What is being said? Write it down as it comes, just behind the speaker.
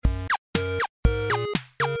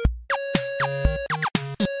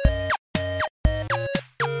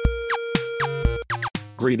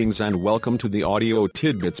Greetings and welcome to the Audio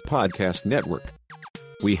Tidbits Podcast Network.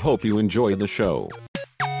 We hope you enjoy the show.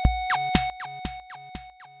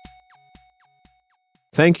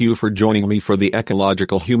 Thank you for joining me for the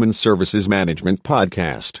Ecological Human Services Management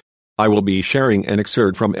Podcast. I will be sharing an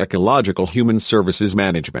excerpt from Ecological Human Services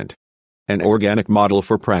Management, an organic model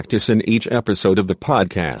for practice in each episode of the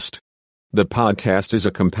podcast. The podcast is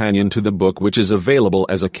a companion to the book, which is available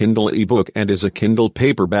as a Kindle ebook and as a Kindle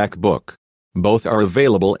paperback book. Both are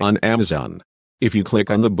available on Amazon. If you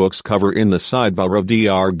click on the book's cover in the sidebar of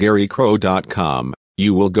drgarycrow.com,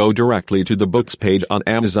 you will go directly to the books page on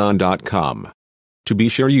amazon.com. To be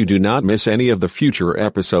sure you do not miss any of the future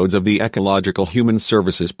episodes of the Ecological Human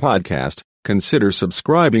Services Podcast, consider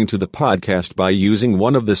subscribing to the podcast by using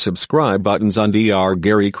one of the subscribe buttons on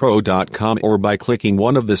drgarycrow.com or by clicking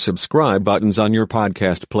one of the subscribe buttons on your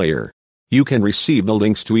podcast player. You can receive the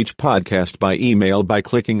links to each podcast by email by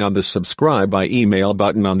clicking on the subscribe by email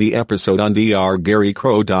button on the episode on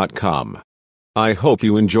drgarycrow.com. I hope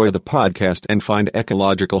you enjoy the podcast and find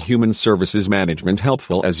Ecological Human Services Management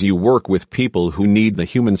helpful as you work with people who need the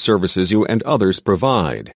human services you and others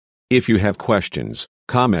provide. If you have questions,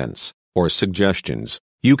 comments, or suggestions,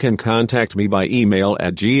 you can contact me by email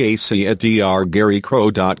at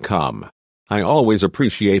gac@drgarycrow.com. I always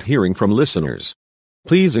appreciate hearing from listeners.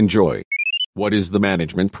 Please enjoy. What is the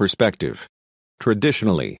management perspective?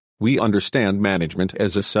 Traditionally, we understand management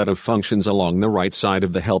as a set of functions along the right side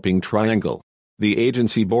of the helping triangle. The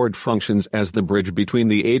agency board functions as the bridge between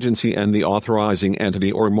the agency and the authorizing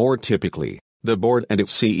entity, or more typically, the board and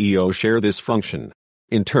its CEO share this function.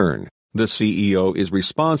 In turn, the CEO is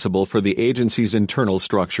responsible for the agency's internal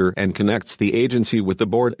structure and connects the agency with the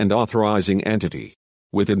board and authorizing entity.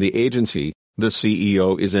 Within the agency, the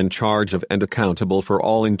CEO is in charge of and accountable for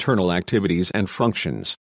all internal activities and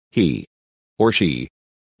functions. He or she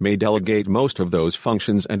may delegate most of those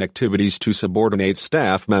functions and activities to subordinate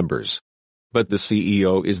staff members. But the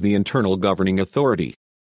CEO is the internal governing authority.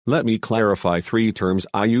 Let me clarify three terms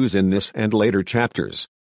I use in this and later chapters.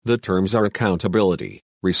 The terms are accountability,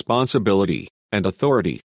 responsibility, and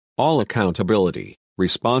authority. All accountability,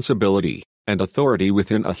 responsibility, and authority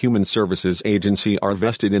within a human services agency are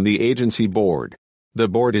vested in the agency board. The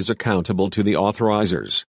board is accountable to the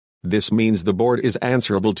authorizers. This means the board is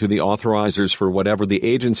answerable to the authorizers for whatever the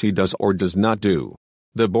agency does or does not do.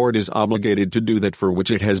 The board is obligated to do that for which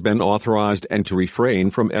it has been authorized and to refrain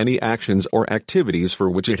from any actions or activities for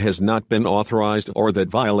which it has not been authorized or that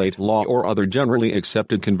violate law or other generally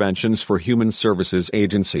accepted conventions for human services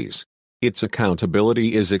agencies. Its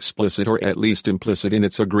accountability is explicit or at least implicit in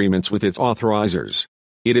its agreements with its authorizers.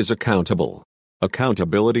 It is accountable.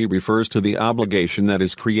 Accountability refers to the obligation that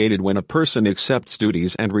is created when a person accepts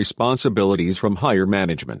duties and responsibilities from higher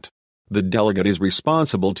management. The delegate is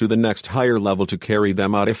responsible to the next higher level to carry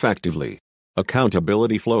them out effectively.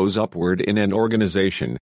 Accountability flows upward in an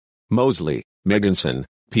organization. Mosley, Megginson,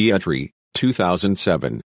 Pietri,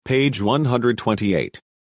 2007, page 128.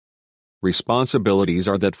 Responsibilities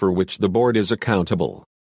are that for which the board is accountable.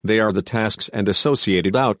 They are the tasks and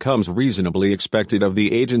associated outcomes reasonably expected of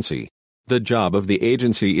the agency. The job of the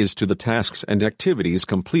agency is to the tasks and activities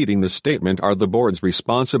completing the statement are the board's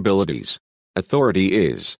responsibilities. Authority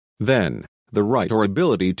is, then, the right or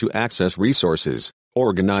ability to access resources,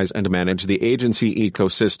 organize and manage the agency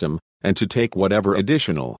ecosystem, and to take whatever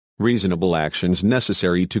additional, reasonable actions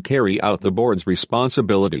necessary to carry out the board's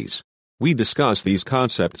responsibilities. We discuss these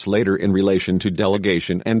concepts later in relation to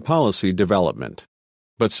delegation and policy development.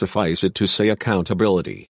 But suffice it to say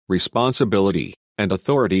accountability, responsibility, and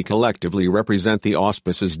authority collectively represent the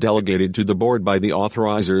auspices delegated to the board by the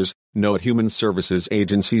authorizers. Note: human services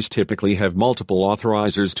agencies typically have multiple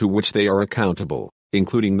authorizers to which they are accountable,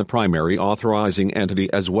 including the primary authorizing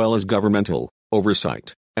entity as well as governmental,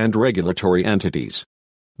 oversight, and regulatory entities.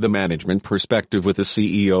 The management perspective with the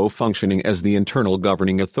CEO functioning as the internal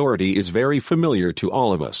governing authority is very familiar to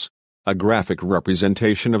all of us. A graphic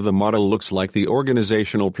representation of the model looks like the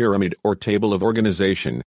organizational pyramid or table of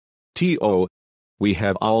organization. TO. We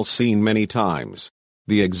have all seen many times.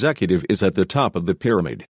 The executive is at the top of the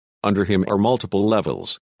pyramid. Under him are multiple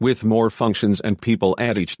levels, with more functions and people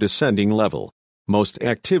at each descending level. Most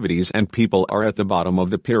activities and people are at the bottom of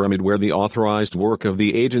the pyramid where the authorized work of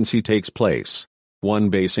the agency takes place. One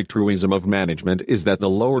basic truism of management is that the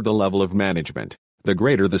lower the level of management, the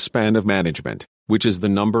greater the span of management, which is the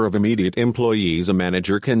number of immediate employees a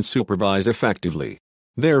manager can supervise effectively.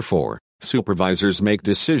 Therefore, supervisors make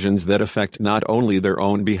decisions that affect not only their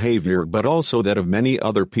own behavior but also that of many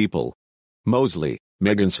other people. Mosley,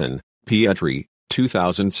 Megginson, Pietri,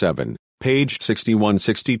 2007, page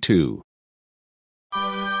 61-62.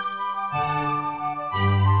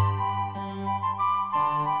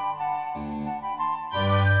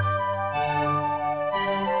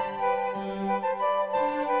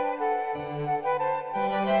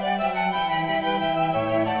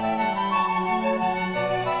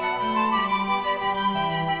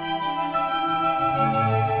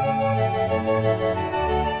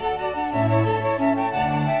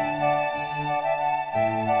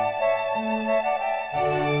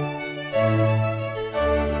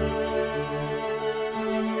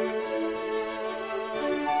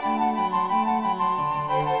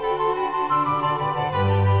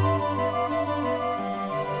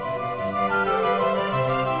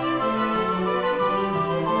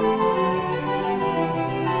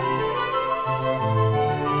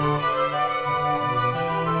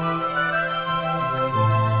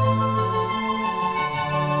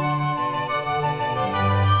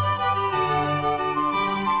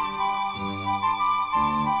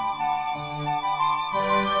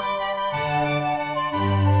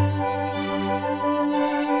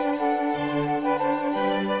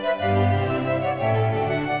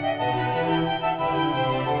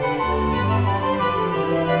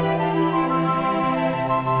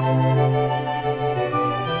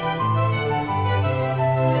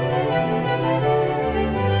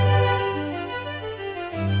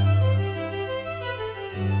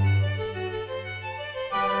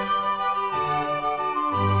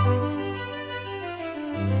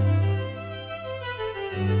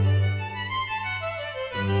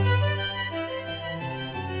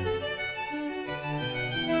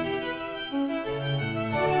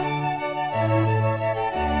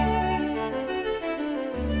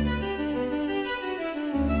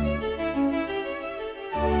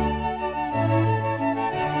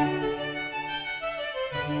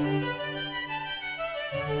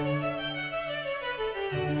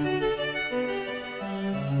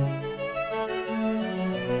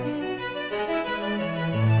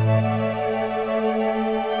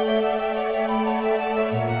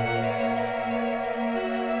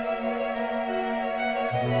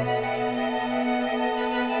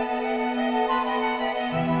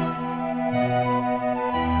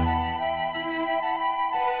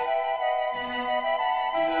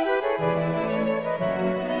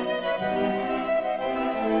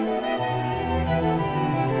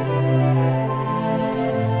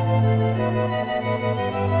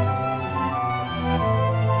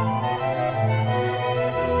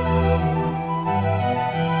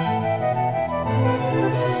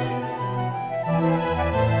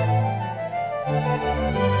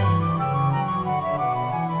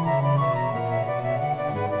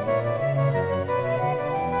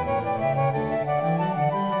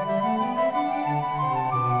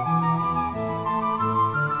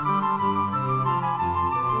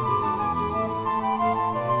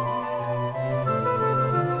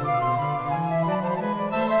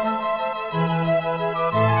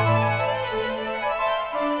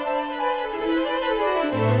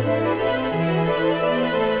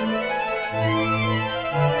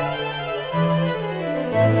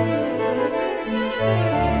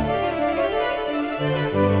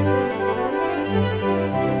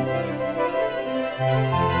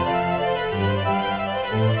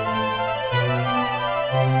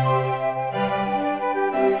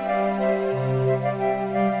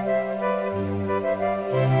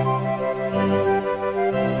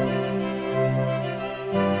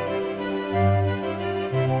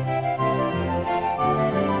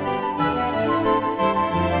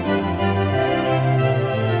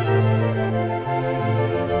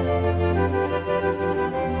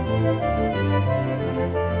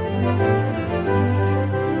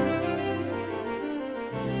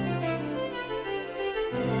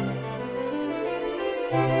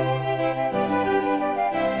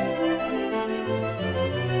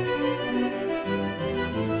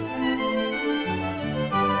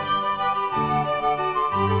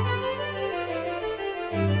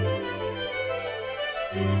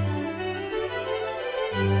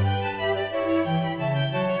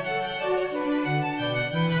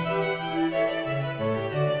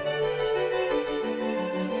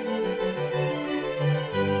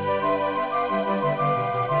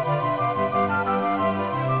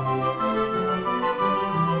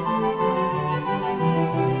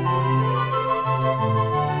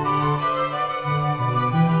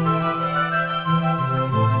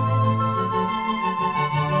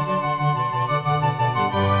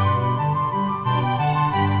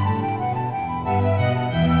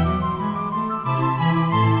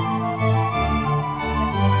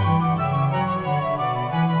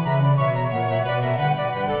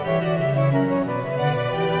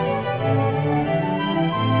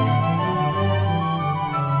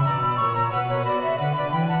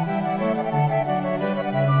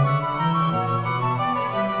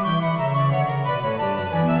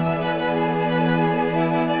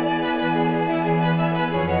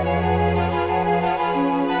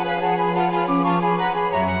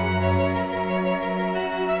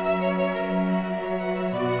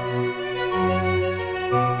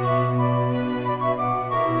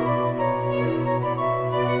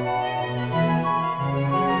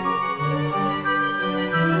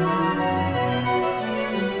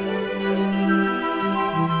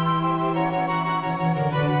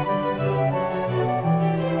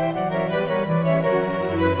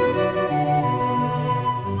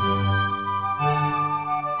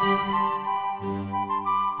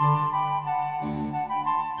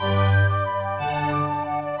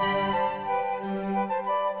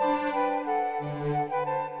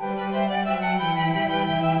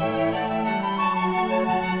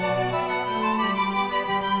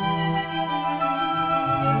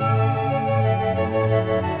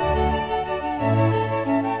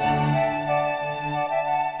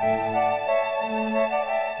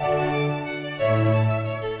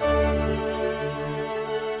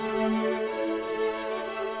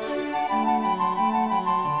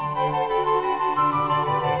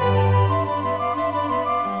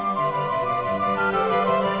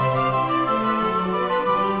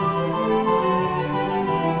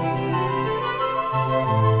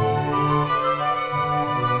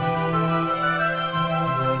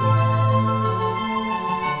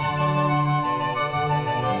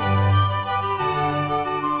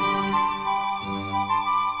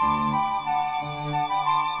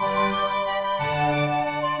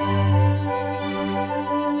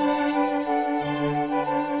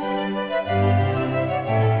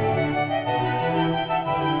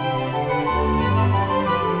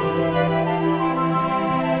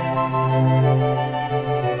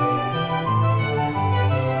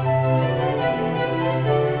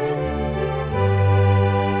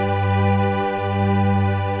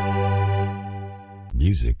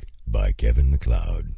 Music by Kevin MacLeod.